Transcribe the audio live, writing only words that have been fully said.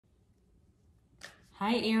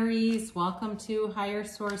Hi Aries, welcome to Higher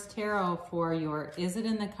Source Tarot for your Is It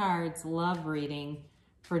in the Cards love reading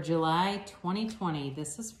for July 2020.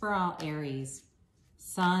 This is for all Aries,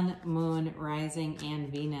 Sun, Moon, Rising,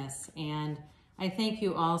 and Venus. And I thank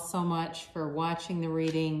you all so much for watching the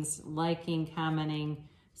readings, liking, commenting,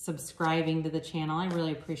 subscribing to the channel. I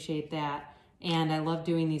really appreciate that. And I love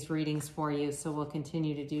doing these readings for you, so we'll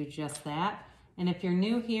continue to do just that. And if you're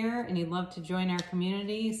new here and you'd love to join our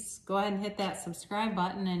communities, go ahead and hit that subscribe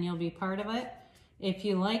button and you'll be part of it. If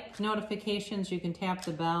you like notifications, you can tap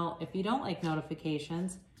the bell. If you don't like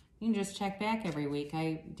notifications, you can just check back every week.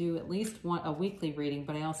 I do at least a weekly reading,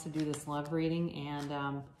 but I also do this love reading and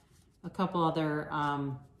a couple other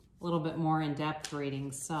little bit more in-depth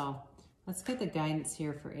readings. So let's get the guidance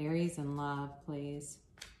here for Aries and love, please.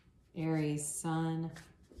 Aries, Sun,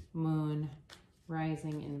 Moon,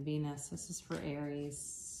 Rising, and Venus. This is for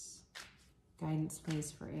Aries. Guidance,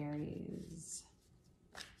 please, for Aries.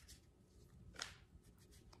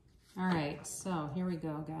 All right, so here we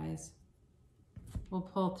go, guys. We'll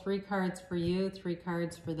pull 3 cards for you, 3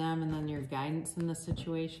 cards for them, and then your guidance in the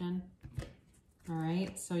situation. All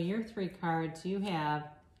right, so your 3 cards, you have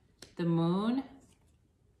the Moon,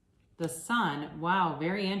 the Sun. Wow,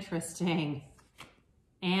 very interesting.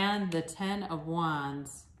 And the 10 of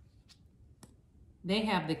Wands. They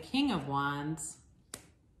have the King of Wands,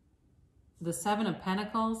 the 7 of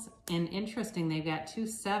Pentacles, and interesting, they've got 2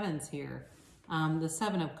 sevens here. The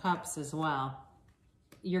 7 of Cups as well.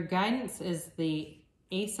 Your guidance is the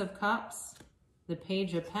Ace of Cups, the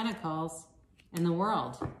Page of Pentacles, and the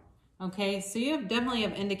World. Okay, so you definitely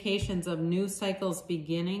have indications of new cycles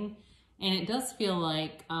beginning, and it does feel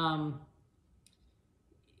like,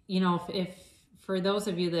 you know, if for those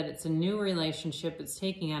of you that it's a new relationship, it's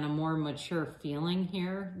taking on a more mature feeling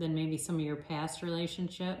here than maybe some of your past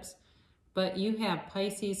relationships. But you have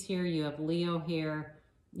Pisces here, you have Leo here,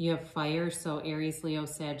 you have fire, so Aries, Leo,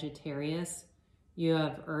 Sagittarius. You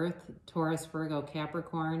have Earth, Taurus, Virgo,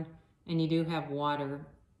 Capricorn, and you do have water.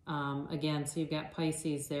 Again, so you've got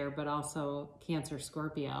Pisces there, but also Cancer,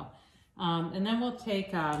 Scorpio. And then we'll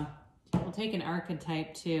take an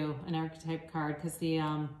archetype too, an archetype card, because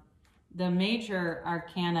the major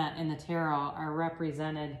arcana in the tarot are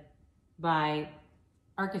represented by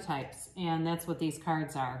archetypes, and that's what these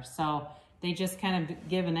cards are. So they just kind of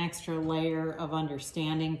give an extra layer of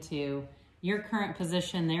understanding to your current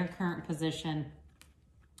position, their current position.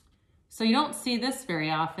 So you don't see this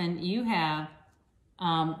very often. You have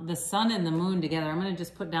the Sun and the Moon together. I'm going to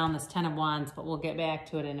just put down this 10 of Wands, but we'll get back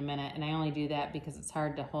to it in a minute. And I only do that because it's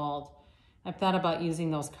hard to hold. I've thought about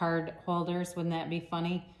using those card holders. Wouldn't that be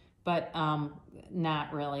funny? But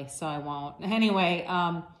not really, so I won't. Anyway,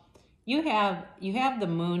 you have the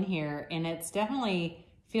Moon here, and it's definitely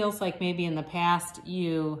feels like maybe in the past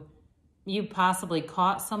you possibly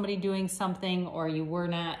caught somebody doing something, or you were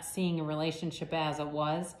not seeing a relationship as it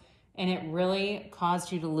was, and it really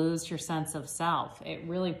caused you to lose your sense of self. It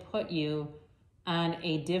really put you on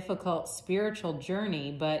a difficult spiritual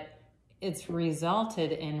journey, but it's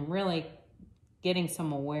resulted in really getting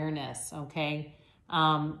some awareness, okay?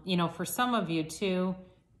 You know, for some of you too,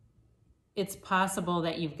 it's possible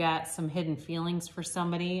that you've got some hidden feelings for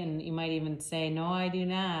somebody, and you might even say, no, I do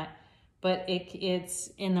not. But it's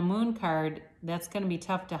in the Moon card, that's going to be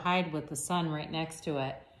tough to hide with the Sun right next to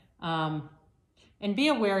it. And be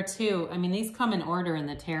aware too, I mean, these come in order in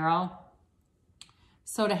the tarot.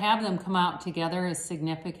 So to have them come out together is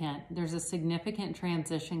significant. There's a significant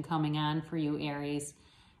transition coming on for you, Aries,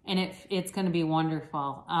 and it's going to be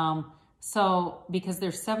wonderful. So, because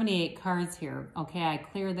there's 78 cards here, okay, I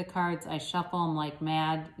clear the cards, I shuffle them like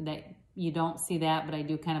mad. That you don't see that, but I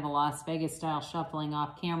do kind of a Las Vegas style shuffling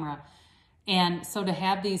off camera. And so to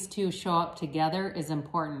have these two show up together is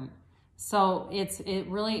important. So it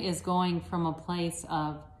really is going from a place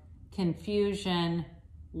of confusion,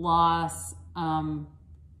 loss,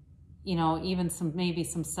 you know, even maybe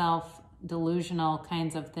some self-delusional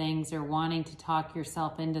kinds of things, or wanting to talk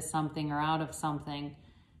yourself into something or out of something,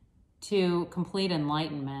 to complete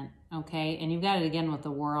enlightenment, okay? And you've got it again with the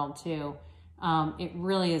World too. It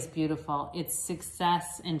really is beautiful. It's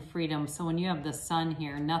success and freedom. So when you have the Sun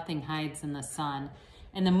here, nothing hides in the Sun.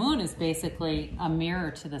 And the Moon is basically a mirror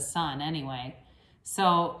to the Sun anyway.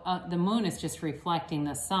 So the Moon is just reflecting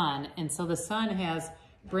the Sun. And so the Sun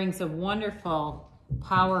brings a wonderful,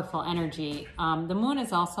 powerful energy. The Moon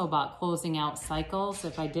is also about closing out cycles,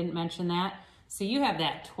 if I didn't mention that. So you have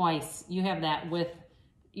that twice. You have that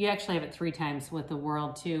you actually have it 3 times with the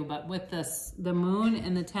World too, but with the Moon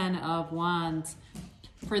and the 10 of Wands,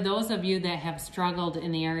 for those of you that have struggled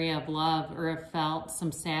in the area of love or have felt some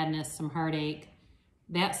sadness, some heartache,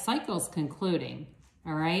 that cycle's concluding.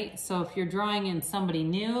 All right, so if you're drawing in somebody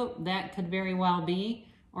new, that could very well be,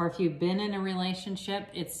 or if you've been in a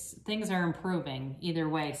relationship, things are improving either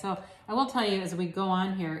way. So I will tell you as we go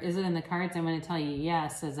on here, is it in the cards? I'm going to tell you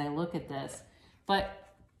yes as I look at this.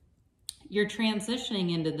 But you're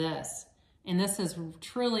transitioning into this, and this is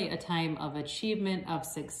truly a time of achievement, of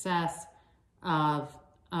success, of,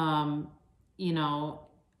 you know,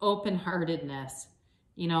 open-heartedness,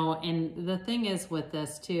 you know. And the thing is with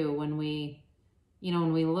this too, when we, you know,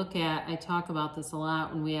 when we look at, I talk about this a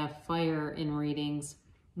lot, when we have fire in readings,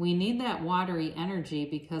 we need that watery energy,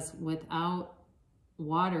 because without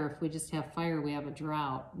water, if we just have fire, we have a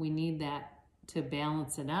drought. We need that to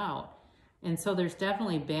balance it out. And so there's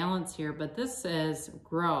definitely balance here, but this is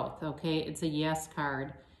growth, okay? It's a yes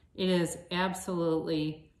card. It is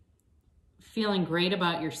absolutely feeling great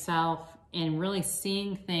about yourself and really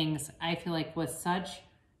seeing things, I feel like, with such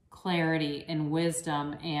clarity and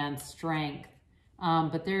wisdom and strength.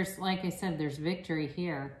 But there's, like I said, there's victory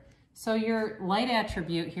here. So your light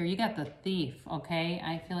attribute here, you got the Thief, okay?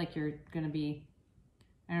 I feel like you're going to be,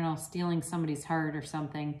 I don't know, stealing somebody's heart or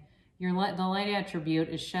something. The light attribute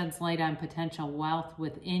is sheds light on potential wealth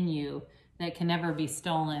within you that can never be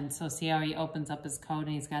stolen. So see how he opens up his coat and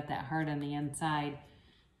he's got that heart on the inside.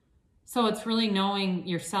 So it's really knowing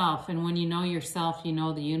yourself. And when you know yourself, you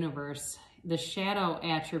know the universe. The shadow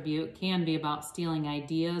attribute can be about stealing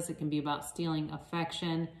ideas. It can be about stealing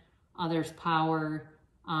affection, others' power,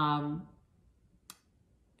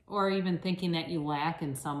 or even thinking that you lack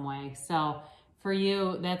in some way. So for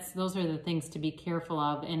you, those are the things to be careful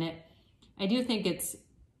of. And I do think it's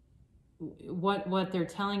what they're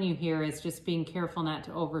telling you here is just being careful not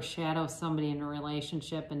to overshadow somebody in a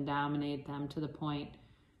relationship and dominate them to the point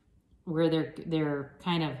where they're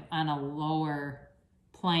kind of on a lower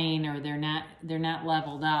plane, or they're not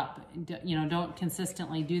leveled up. You know, don't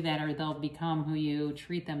consistently do that, or they'll become who you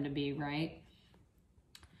treat them to be, right?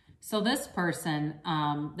 So this person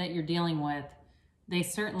that you're dealing with, they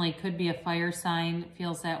certainly could be a fire sign,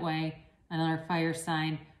 feels that way, another fire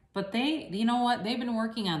sign. But you know what? They've been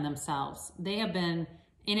working on themselves. They have been,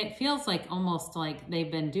 and it feels like almost like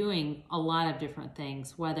they've been doing a lot of different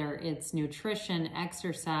things, whether it's nutrition,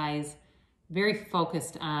 exercise, very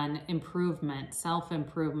focused on improvement,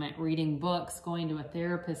 self-improvement, reading books, going to a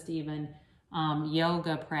therapist even,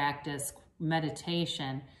 yoga practice,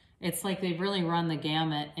 meditation. It's like they've really run the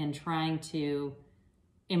gamut in trying to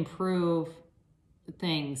improve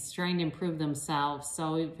things, trying to improve themselves.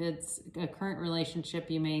 So if it's a current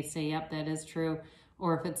relationship, you may say, yep, that is true.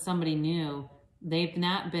 Or if it's somebody new, they've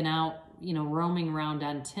not been out, you know, roaming around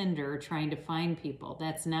on Tinder trying to find people.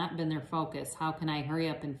 That's not been their focus. How can I hurry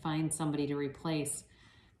up and find somebody to replace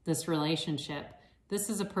this relationship?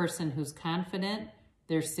 This is a person who's confident,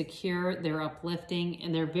 they're secure, they're uplifting,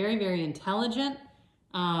 and they're very, very intelligent.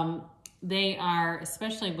 They are,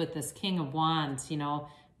 especially with this King of Wands, you know,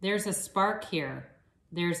 there's a spark here.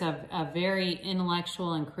 There's a very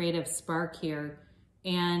intellectual and creative spark here.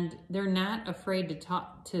 And they're not afraid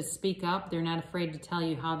to speak up. They're not afraid to tell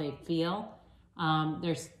you how they feel.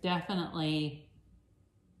 There's definitely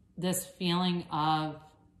this feeling of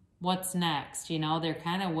what's next. You know, they're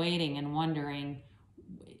kind of waiting and wondering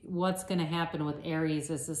what's going to happen with Aries.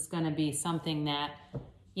 Is this going to be something that,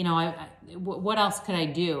 you know, what else could I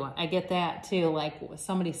do? I get that too. Like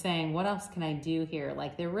somebody saying, what else can I do here?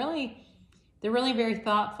 Like they're really very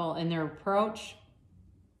thoughtful in their approach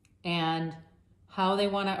and how they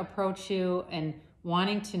want to approach you, and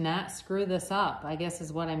wanting to not screw this up, I guess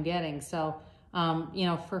is what I'm getting. So, you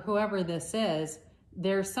know, for whoever this is,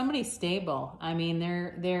 they're somebody stable. I mean,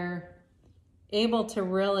 they're able to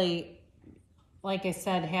really, like I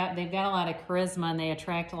said, they've got a lot of charisma and they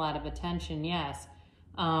attract a lot of attention, yes.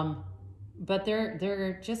 But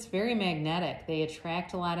they're just very magnetic. They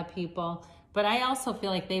attract a lot of people. But I also feel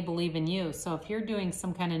like they believe in you. So if you're doing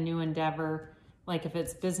some kind of new endeavor, like if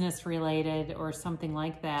it's business related or something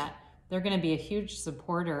like that, they're going to be a huge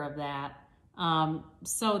supporter of that.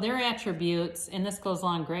 So their attributes, and this goes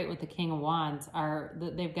along great with the King of Wands, are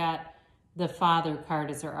they've got the Father card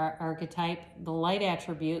as their archetype. The light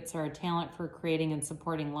attributes are a talent for creating and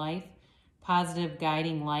supporting life, positive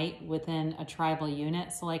guiding light within a tribal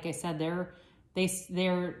unit. So like I said, they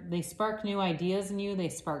spark new ideas in you. They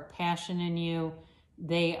spark passion in you.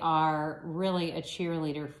 They are really a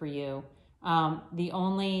cheerleader for you. The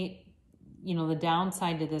only, you know, the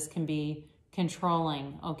downside to this can be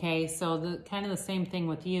controlling, okay? So kind of the same thing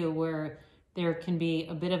with you, where there can be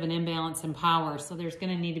a bit of an imbalance in power. So there's going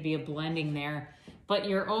to need to be a blending there. But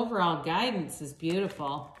your overall guidance is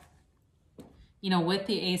beautiful. You know, with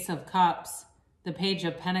the Ace of Cups, the Page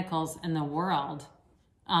of Pentacles, and the World,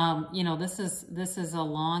 You know, this is a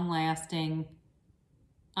long-lasting,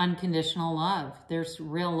 unconditional love. There's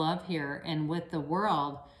real love here. And with the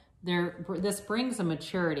World, this brings a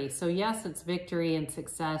maturity. So yes, it's victory and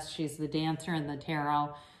success. She's the Dancer in the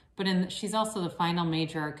tarot, but she's also the final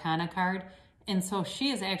major arcana card. And so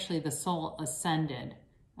she is actually the soul ascended.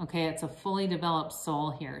 Okay, it's a fully developed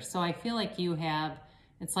soul here. So I feel like you have,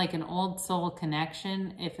 it's like an old soul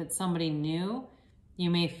connection. If it's somebody new, you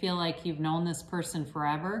may feel like you've known this person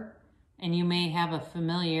forever, and you may have a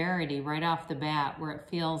familiarity right off the bat where it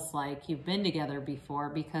feels like you've been together before,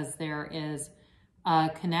 because there is a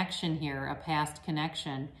connection here, a past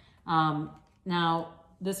connection. Now,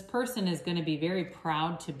 this person is going to be very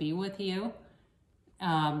proud to be with you.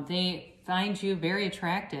 They find you very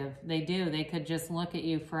attractive. They do. They could just look at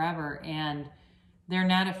you forever, and they're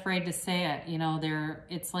not afraid to say it. You know,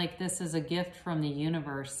 it's like this is a gift from the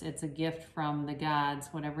universe. It's a gift from the gods,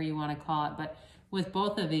 whatever you want to call it. But with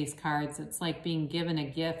both of these cards, it's like being given a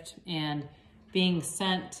gift and being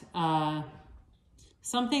sent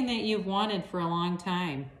something that you've wanted for a long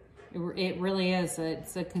time. It really is.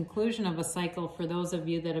 It's a conclusion of a cycle for those of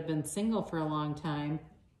you that have been single for a long time.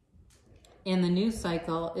 And the new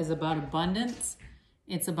cycle is about abundance.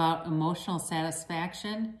 It's about emotional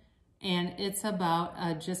satisfaction. And it's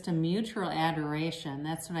about just a mutual adoration.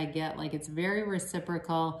 That's what I get. Like, it's very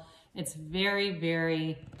reciprocal. It's very,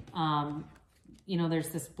 very, you know, there's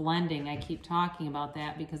this blending. I keep talking about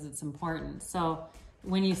that because it's important. So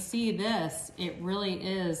when you see this, it really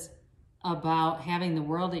is about having the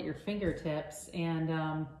world at your fingertips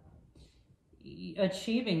and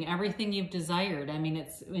achieving everything you've desired. I mean,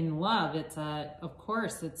 it's in love. It's of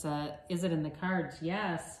course, is it in the cards?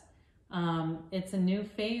 Yes. It's a new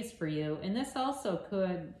phase for you. And this also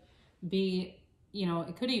could be, you know,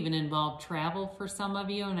 it could even involve travel for some of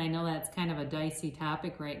you. And I know that's kind of a dicey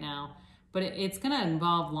topic right now, but it's going to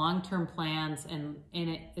involve long-term plans. And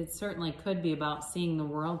it certainly could be about seeing the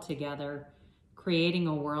world together, creating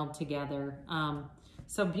a world together.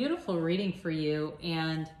 So beautiful reading for you.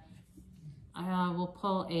 And we'll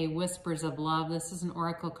pull a Whispers of Love. This is an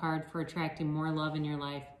oracle card for attracting more love in your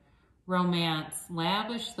life. Romance,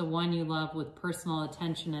 lavish the one you love with personal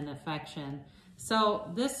attention and affection.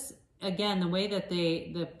 So this, again, the way that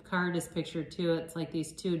the card is pictured too, it's like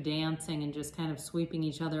these two dancing and just kind of sweeping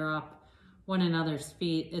each other up one another's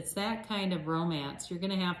feet. It's that kind of romance. You're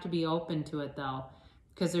going to have to be open to it though,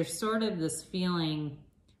 because there's sort of this feeling,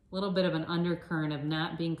 a little bit of an undercurrent of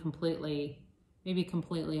not being maybe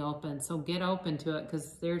completely open. So get open to it,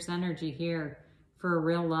 because there's energy here for a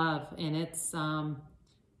real love, and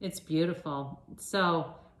it's beautiful.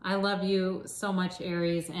 So I love you so much,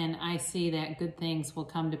 Aries, and I see that good things will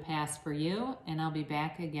come to pass for you, and I'll be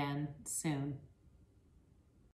back again soon.